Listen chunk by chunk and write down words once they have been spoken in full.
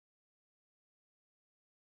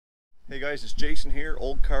Hey guys, it's Jason here,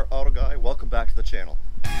 Old Car Auto Guy. Welcome back to the channel.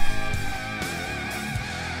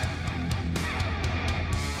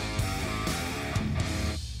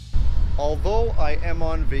 Although I am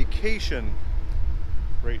on vacation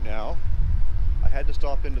right now, I had to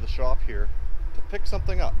stop into the shop here to pick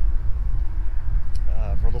something up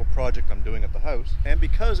for a little project I'm doing at the house. And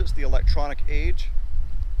because it's the electronic age,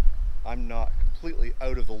 I'm not completely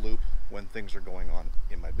out of the loop when things are going on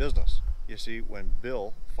in my business. You see, when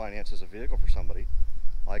Bill finances a vehicle for somebody,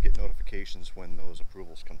 I get notifications when those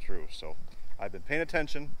approvals come through. So I've been paying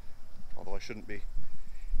attention, although I shouldn't be.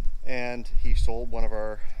 And he sold one of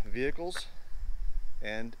our vehicles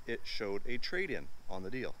and it showed a trade-in on the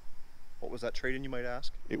deal. What was that trade-in, you might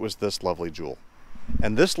ask? It was this lovely jewel.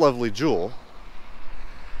 And this lovely jewel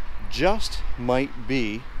just might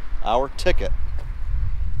be our ticket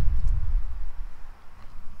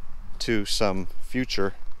to some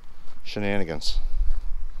future shenanigans.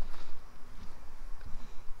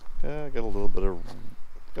 Got a little bit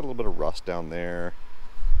of rust down there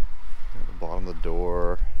at the bottom of the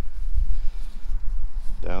door.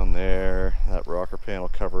 Down there, that rocker panel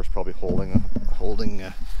cover is probably holding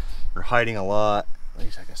or hiding a lot. At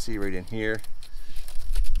least I can see right in here.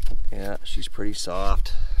 Yeah, she's pretty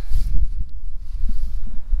soft.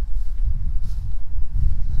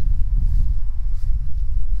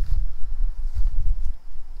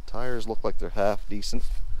 Tires look like they're half decent,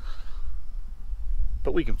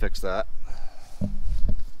 but we can fix that.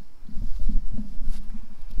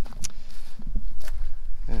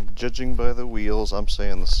 And judging by the wheels, I'm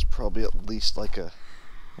saying this is probably at least like a,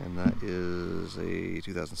 and that is a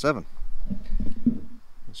 2007.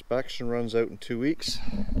 Inspection runs out in 2 weeks.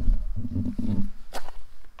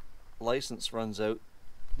 License runs out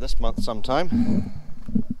this month sometime.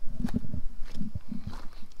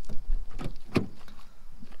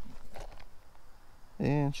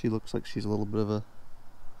 And she looks like she's a little bit of a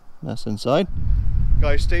mess inside.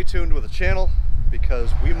 Guys, stay tuned with the channel because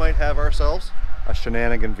we might have ourselves a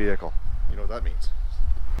shenanigan vehicle. You know what that means.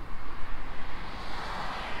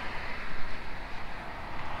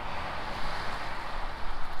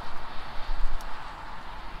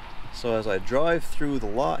 So as I drive through the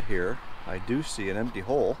lot here, I do see an empty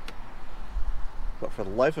hole, but for the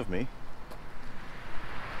life of me,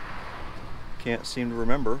 can't seem to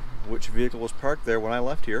remember which vehicle was parked there when I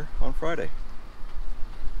left here on Friday.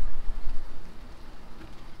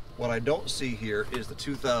 What I don't see here is the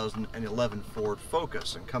 2011 Ford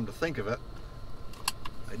Focus, and come to think of it,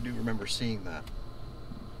 I do remember seeing that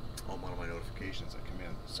on one of my notifications that come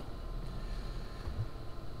in. So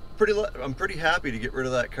I'm pretty happy to get rid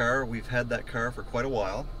of that car. We've had that car for quite a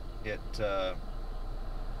while. It's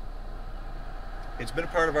been a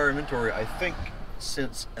part of our inventory, I think,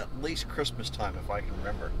 since at least Christmas time, if I can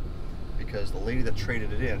remember, because the lady that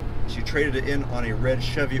traded it in, she traded it in on a red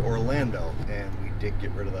Chevy Orlando, and we did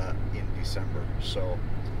get rid of that in December. So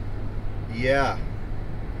yeah,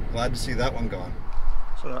 glad to see that one gone.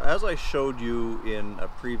 So now, as I showed you in a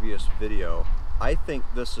previous video, I think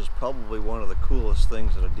this is probably one of the coolest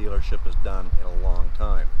things that a dealership has done in a long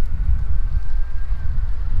time.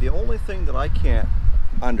 The only thing that I can't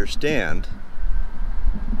understand,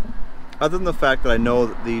 other than the fact that I know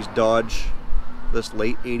that these Dodge, this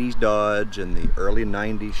late 80s Dodge and the early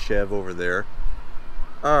 90s Chev over there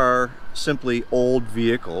are simply old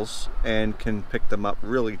vehicles and can pick them up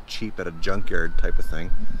really cheap at a junkyard type of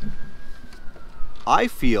thing, I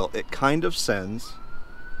feel it kind of sends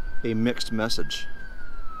a mixed message.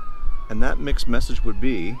 And that mixed message would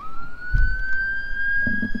be,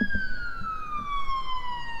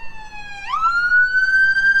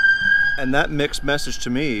 to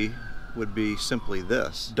me would be simply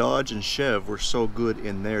this: Dodge and Chev were so good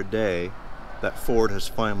in their day that Ford has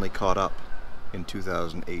finally caught up in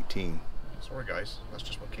 2018. Sorry guys, that's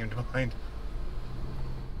just what came to mind.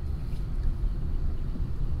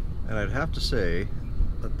 And I'd have to say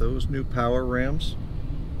that those new Power Rams,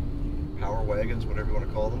 Power Wagons, whatever you want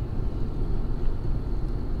to call them,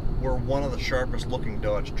 were one of the sharpest looking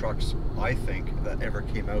Dodge trucks, I think, that ever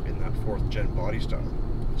came out in that 4th gen body style,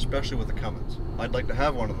 especially with the Cummins. I'd like to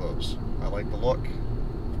have one of those. I like the look,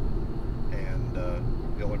 and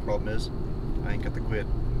the only problem is I ain't got the quid.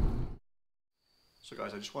 So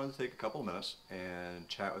guys, I just wanted to take a couple of minutes and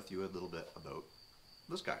chat with you a little bit about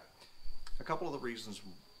this guy. A couple of the reasons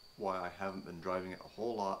why I haven't been driving it a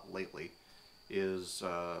whole lot lately is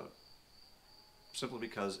simply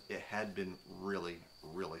because it had been really,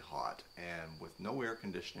 really hot, and with no air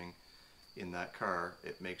conditioning in that car,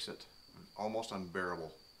 it makes it almost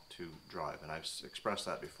unbearable to drive, and I've expressed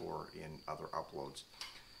that before in other uploads.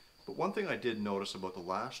 But one thing I did notice about the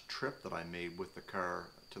last trip that I made with the car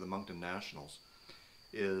to the Moncton Nationals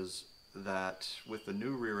is that with the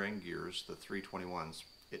new rear end gears, the 321s,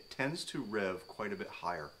 it tends to rev quite a bit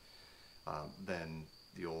higher than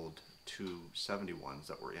the old 271s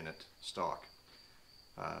that were in it stock.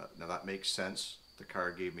 Now that makes sense. The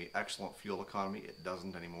car gave me excellent fuel economy. It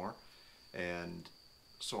doesn't anymore. And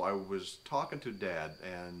so I was talking to Dad,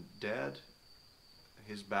 and Dad,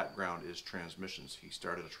 his background is transmissions. He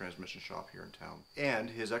started a transmission shop here in town. And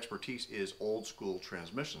his expertise is old school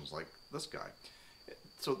transmissions like this guy.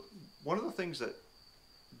 So one of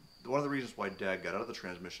the reasons why Dad got out of the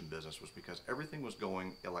transmission business was because everything was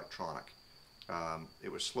going electronic.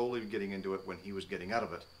 It was slowly getting into it when he was getting out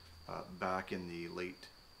of it back in the late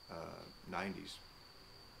 90s.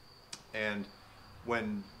 And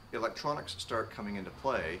when electronics start coming into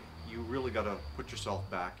play, you really got to put yourself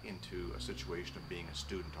back into a situation of being a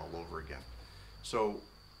student all over again. So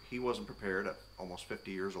he wasn't prepared at almost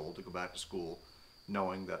 50 years old to go back to school,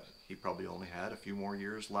 knowing that he probably only had a few more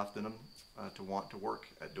years left in him to want to work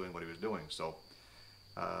at doing what he was doing. So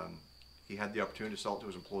he had the opportunity to sell it to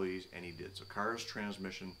his employees, and he did. So Carr's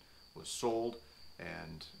transmission was sold,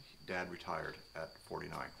 and Dad retired at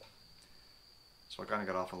 49. So I kind of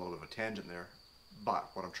got off on a little bit of a tangent there, but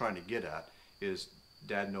what I'm trying to get at is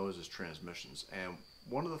Dad knows his transmissions, and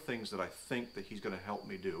one of the things that I think that he's going to help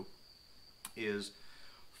me do is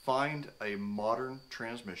find a modern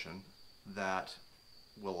transmission that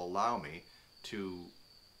will allow me to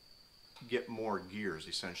get more gears,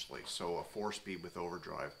 essentially. So a 4-speed with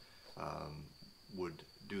overdrive would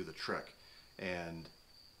do the trick, and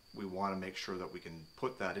we want to make sure that we can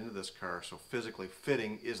put that into this car. So physically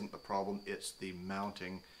fitting isn't the problem, it's the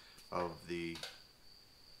mounting of the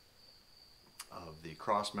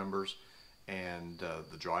cross members and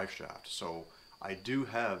the drive shaft. So I do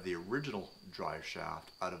have the original drive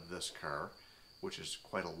shaft out of this car, which is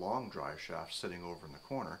quite a long drive shaft sitting over in the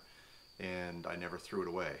corner, and I never threw it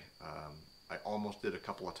away. I almost did a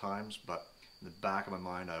couple of times, but in the back of my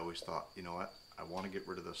mind I always thought, you know what, I want to get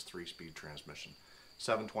rid of this 3-speed transmission.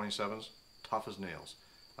 727s, tough as nails.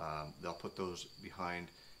 They'll put those behind,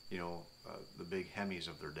 you know, the big Hemis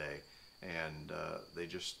of their day, and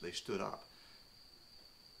they stood up.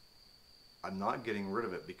 I'm not getting rid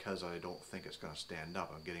of it because I don't think it's going to stand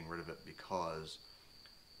up. I'm getting rid of it because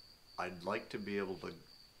I'd like to be able to,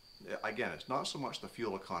 again, it's not so much the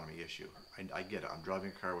fuel economy issue. I get it. I'm driving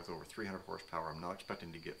a car with over 300 horsepower. I'm not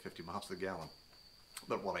expecting to get 50 miles to the gallon.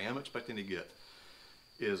 But what I am expecting to get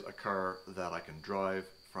is a car that I can drive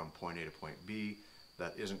from point A to point B,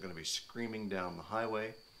 that isn't going to be screaming down the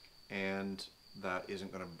highway, and that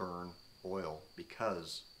isn't going to burn oil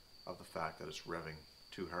because of the fact that it's revving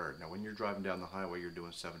too hard. Now when you're driving down the highway, you're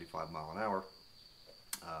doing 75 mile an hour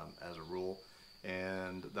as a rule,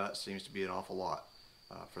 and that seems to be an awful lot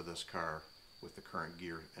for this car with the current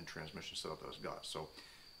gear and transmission setup that it's got. So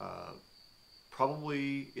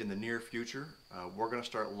probably in the near future, we're going to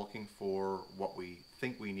start looking for what we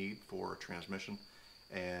think we need for a transmission,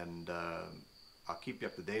 and I'll keep you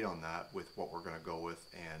up to date on that with what we're going to go with,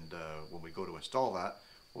 and when we go to install that,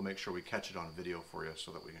 we'll make sure we catch it on video for you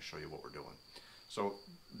so that we can show you what we're doing. So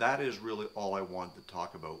that is really all I wanted to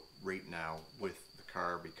talk about right now with the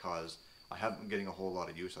car, because I haven't been getting a whole lot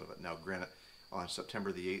of use out of it. Now granted, on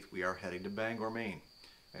September the 8th we are heading to Bangor, Maine,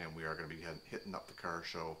 and we are going to be hitting up the car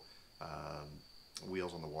show,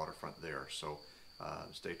 Wheels on the Waterfront there, so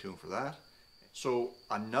stay tuned for that. So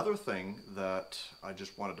another thing that I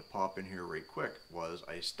just wanted to pop in here right quick was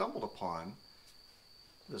I stumbled upon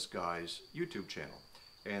this guy's YouTube channel.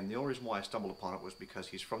 And the only reason why I stumbled upon it was because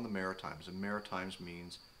he's from the Maritimes, and Maritimes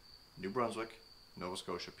means New Brunswick, Nova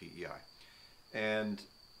Scotia, PEI. And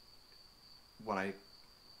when I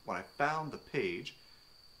found the page,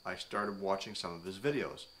 I started watching some of his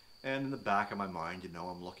videos. And in the back of my mind, you know,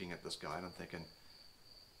 I'm looking at this guy and I'm thinking,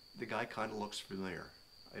 the guy kind of looks familiar.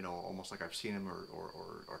 You know, almost like I've seen him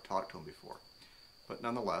or talked to him before. But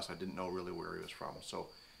nonetheless, I didn't know really where he was from. So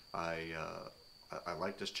I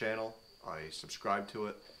liked his channel. I subscribed to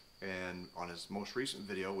it, and on his most recent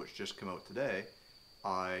video, which just came out today,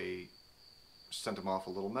 I sent him off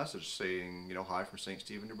a little message saying, you know, hi from St.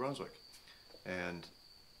 Stephen, New Brunswick. And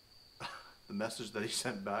the message that he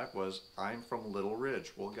sent back was, I'm from Little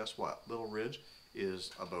Ridge. Well, guess what? Little Ridge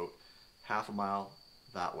is about half a mile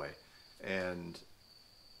that way. And,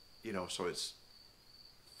 you know, so it's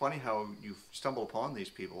funny how you stumble upon these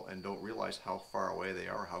people and don't realize how far away they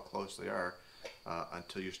are, how close they are,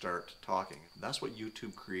 until you start talking. That's what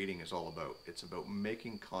YouTube creating is all about. It's about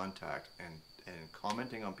making contact and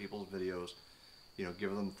commenting on people's videos, you know,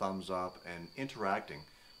 giving them thumbs up and interacting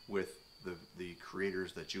with the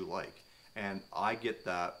creators that you like. And I get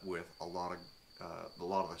that with a lot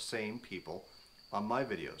of the same people on my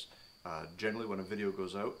videos. Generally when a video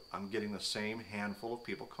goes out, I'm getting the same handful of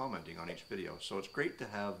people commenting on each video. So it's great to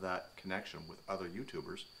have that connection with other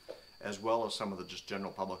YouTubers, as well as some of the just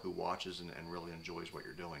general public who watches and really enjoys what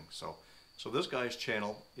you're doing. So this guy's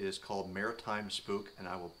channel is called Maritime Spook, and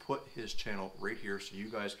I will put his channel right here so you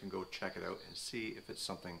guys can go check it out and see if it's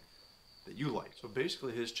something that you like. So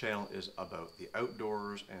basically his channel is about the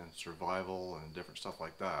outdoors and survival and different stuff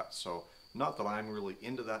like that. So not that I'm really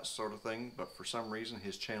into that sort of thing, but for some reason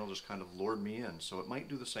his channel just kind of lured me in, so it might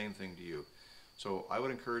do the same thing to you. So I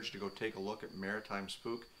would encourage you to go take a look at Maritime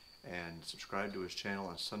Spook and subscribe to his channel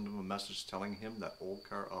and send him a message telling him that Old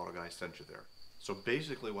Car Auto Guy sent you there. So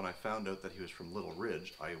basically when I found out that he was from Little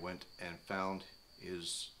Ridge, I went and found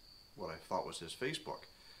what I thought was his Facebook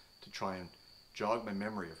to try and jog my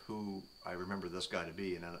memory of who I remember this guy to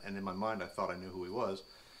be, and in my mind I thought I knew who he was.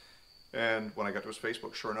 And when I got to his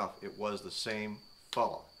Facebook, sure enough, it was the same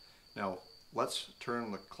fella. Now let's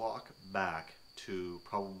turn the clock back to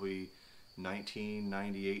probably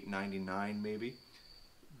 1998, 99 maybe.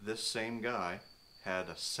 This same guy had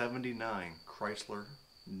a 79 Chrysler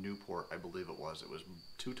Newport, I believe it was. It was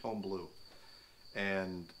two-tone blue.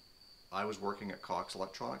 And I was working at Cox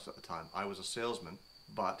Electronics at the time. I was a salesman,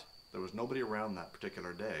 but there was nobody around that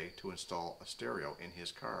particular day to install a stereo in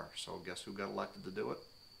his car. So guess who got elected to do it?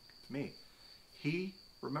 Me. He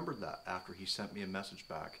remembered that after he sent me a message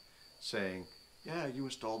back saying, yeah, you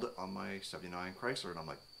installed it on my 79 Chrysler. And I'm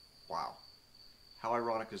like, wow, how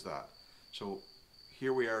ironic is that? So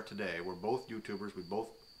here we are today. We're both YouTubers. We both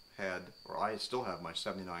had, or I still have, my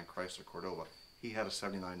 79 Chrysler Cordova. He had a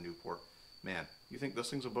 79 Newport. Man, you think this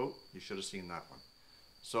thing's a boat? You should have seen that one.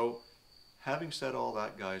 So having said all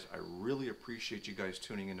that, guys, I really appreciate you guys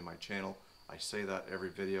tuning into my channel. I say that every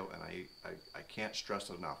video, and I can't stress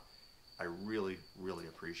it enough. I really, really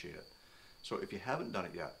appreciate it. So if you haven't done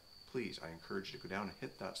it yet, please, I encourage you to go down and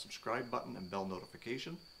hit that subscribe button and bell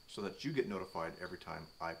notification so that you get notified every time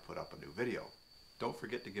I put up a new video. Don't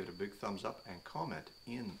forget to give it a big thumbs up and comment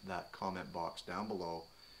in that comment box down below.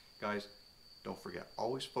 Guys, don't forget,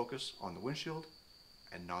 always focus on the windshield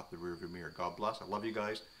and not the rearview mirror. God bless. I love you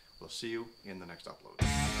guys. We'll see you in the next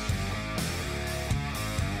upload.